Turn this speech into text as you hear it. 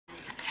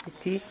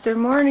It's Easter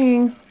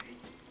morning.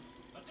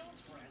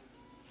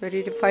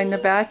 Ready to find the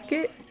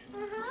basket?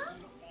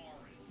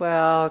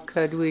 Well,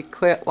 could we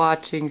quit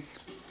watching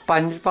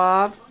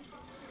SpongeBob?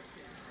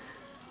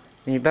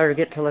 And you better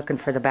get to looking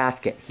for the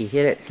basket. He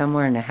hid it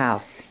somewhere in the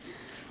house.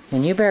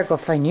 And you better go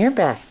find your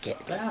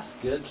basket.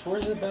 Baskets?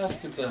 Where's the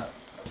baskets at?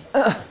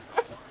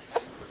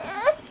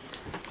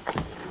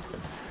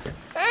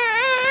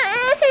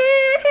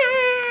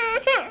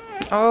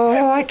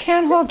 Oh, I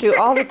can't hold you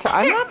all the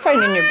time. I'm not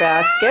finding your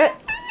basket.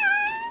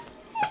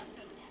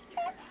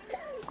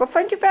 Go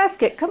find your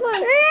basket. Come on.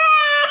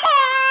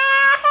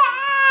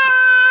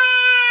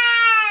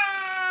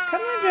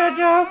 Come on,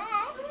 Jojo.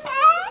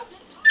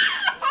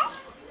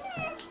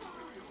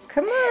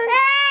 Come on.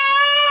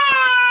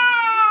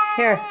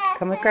 Here,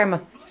 come with Grandma.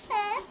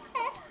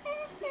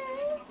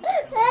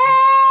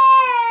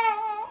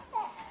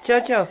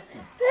 Jojo.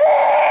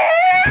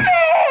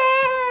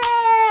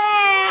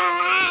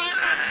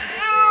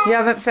 You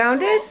haven't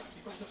found it?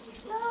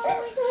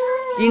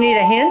 Do you need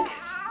a hint?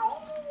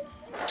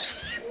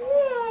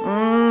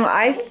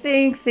 I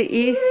think the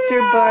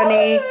Easter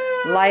Bunny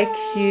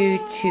likes you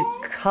to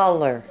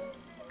color.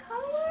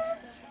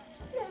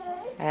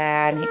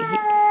 And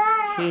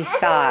he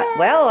thought,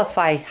 well, if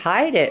I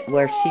hide it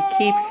where she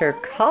keeps her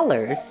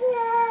colors,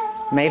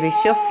 maybe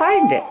she'll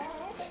find it.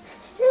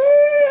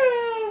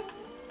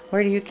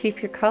 Where do you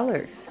keep your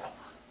colors?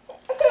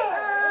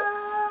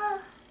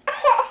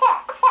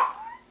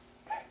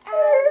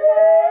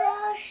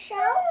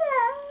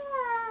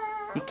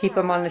 You keep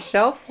them on the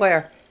shelf?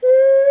 Where?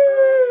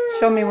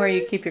 Show me where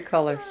you keep your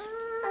colors.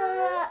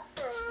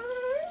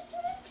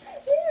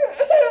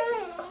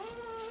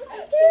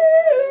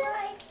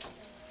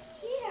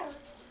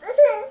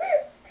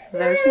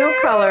 There's no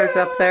colors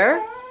up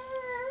there.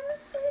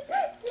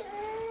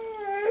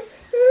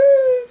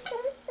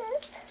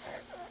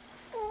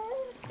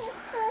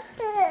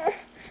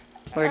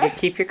 Where do you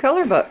keep your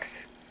color books?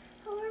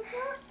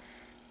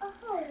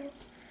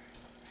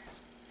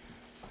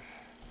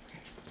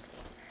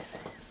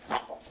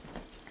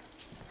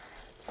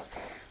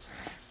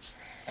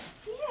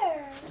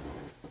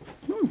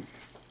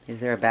 Is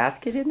there a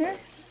basket in there?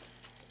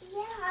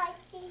 Yeah, I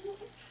think.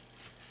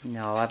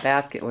 No, a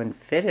basket wouldn't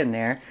fit in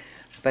there,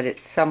 but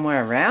it's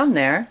somewhere around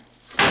there.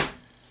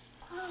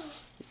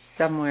 It's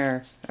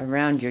somewhere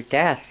around your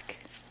desk.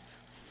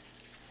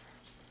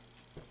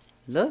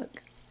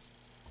 Look.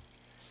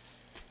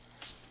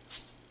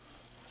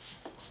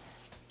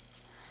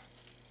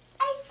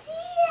 I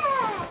see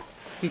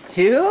it. You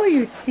do?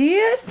 You see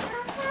it?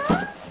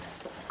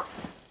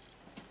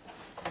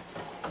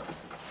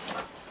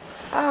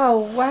 Oh,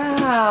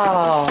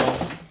 wow.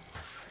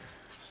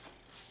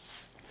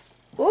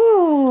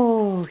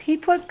 Ooh, he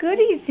put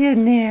goodies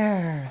in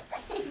there.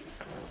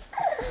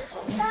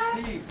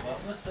 Steve,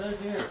 what's that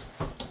here?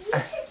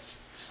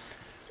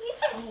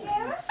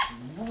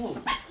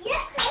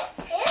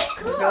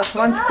 There goes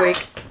one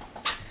squeak.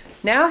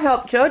 Now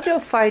help JoJo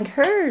find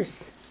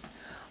hers.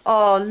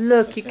 Oh,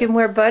 look, you can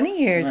wear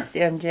bunny ears,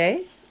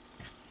 MJ.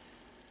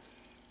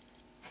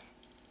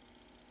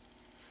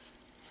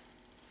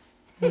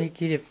 Let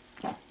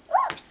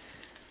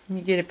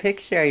me get a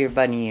picture of your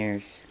bunny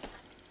ears.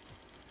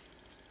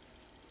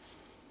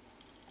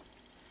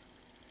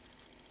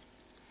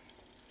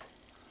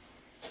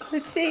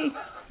 Let's see.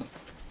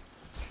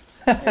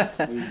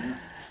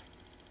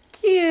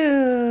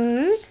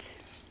 Cute.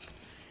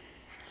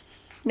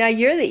 Now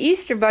you're the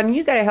Easter Bunny.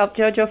 You gotta help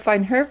JoJo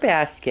find her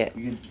basket.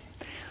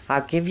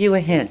 I'll give you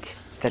a hint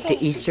that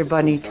the Easter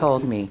Bunny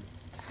told me.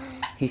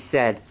 He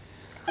said,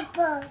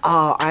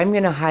 oh, I'm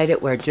gonna hide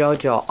it where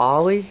JoJo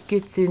always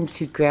gets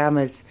into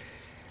Grandma's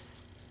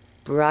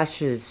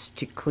brushes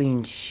to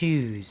clean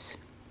shoes.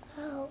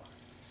 Oh,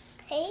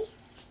 okay.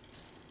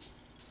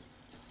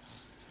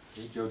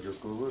 Hey,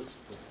 Jojo, go look.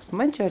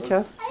 Come on,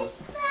 JoJo. I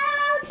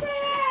found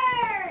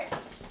her.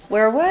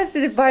 Where was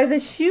it? By the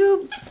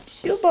shoe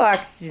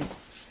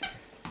boxes.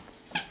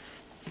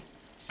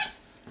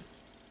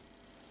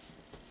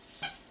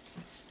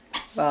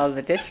 Well,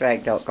 the dish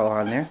rag don't go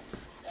on there.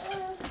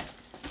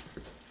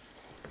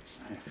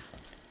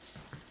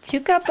 You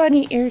got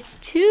bunny ears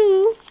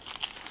too.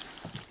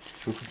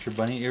 Should we put your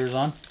bunny ears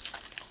on?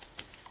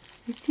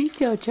 Let's see,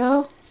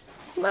 JoJo.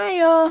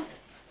 Smile.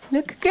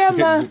 Look at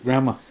Grandma. Look at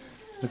Grandma.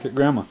 Look at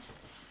Grandma.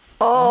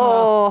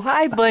 Oh,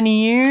 hi,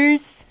 bunny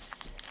ears.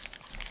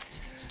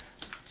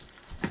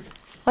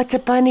 What's a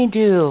bunny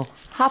do?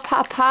 Hop,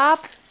 hop,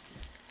 hop.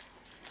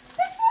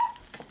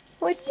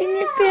 What's in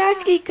your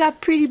basket? You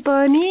got pretty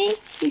bunny.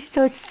 He's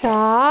so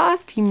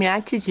soft. He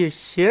matches your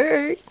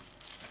shirt.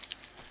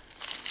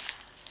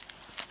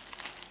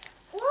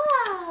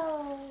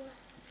 Whoa.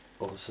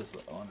 Oh, this is the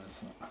one,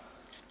 isn't it?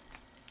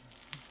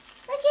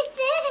 Look at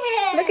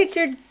this. Look at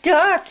your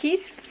duck.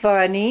 He's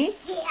funny.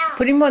 Yeah.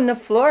 Put him on the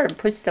floor and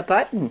push the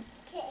button.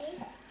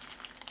 Okay.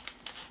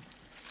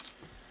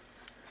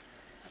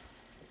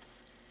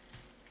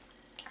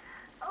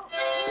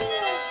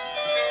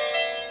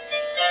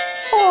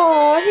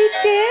 Oh, he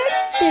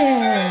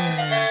dancing.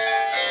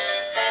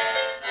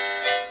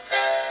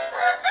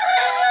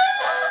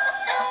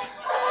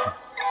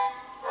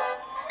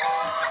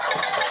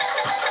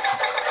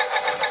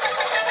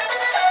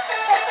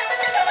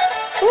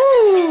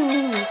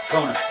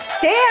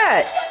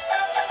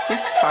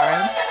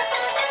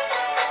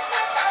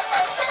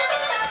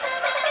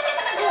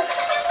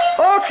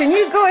 Can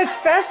you go as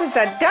fast as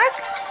a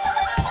duck?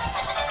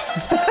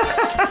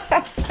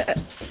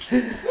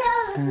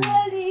 That was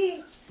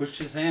funny. Push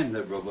his hand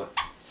there, Bubba.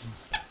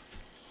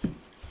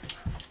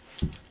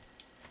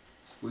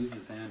 Squeeze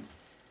his hand.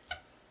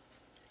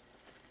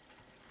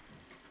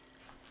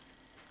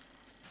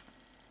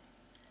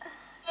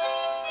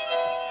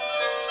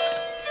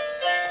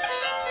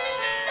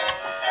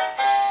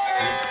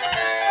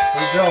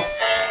 Hey, Joe.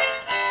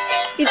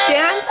 You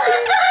dancing?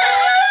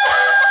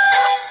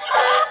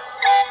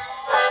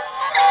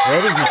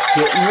 Ready, he's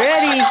getting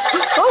ready.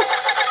 Oh,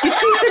 you're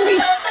teasing me.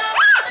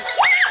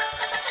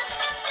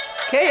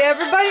 Okay,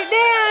 everybody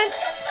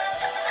dance.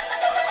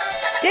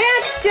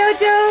 Dance,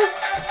 Jojo.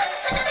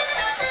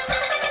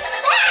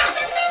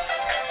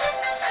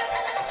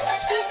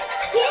 He's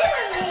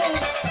killing me.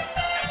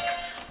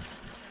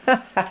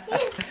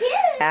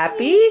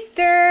 Happy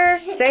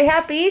Easter. Say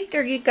Happy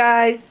Easter, you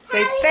guys.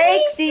 Say Happy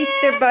thanks,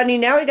 Easter. Easter Bunny.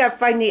 Now we gotta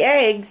find the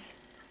eggs.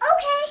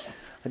 Okay.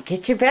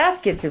 Get your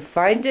baskets and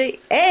find the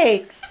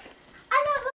eggs.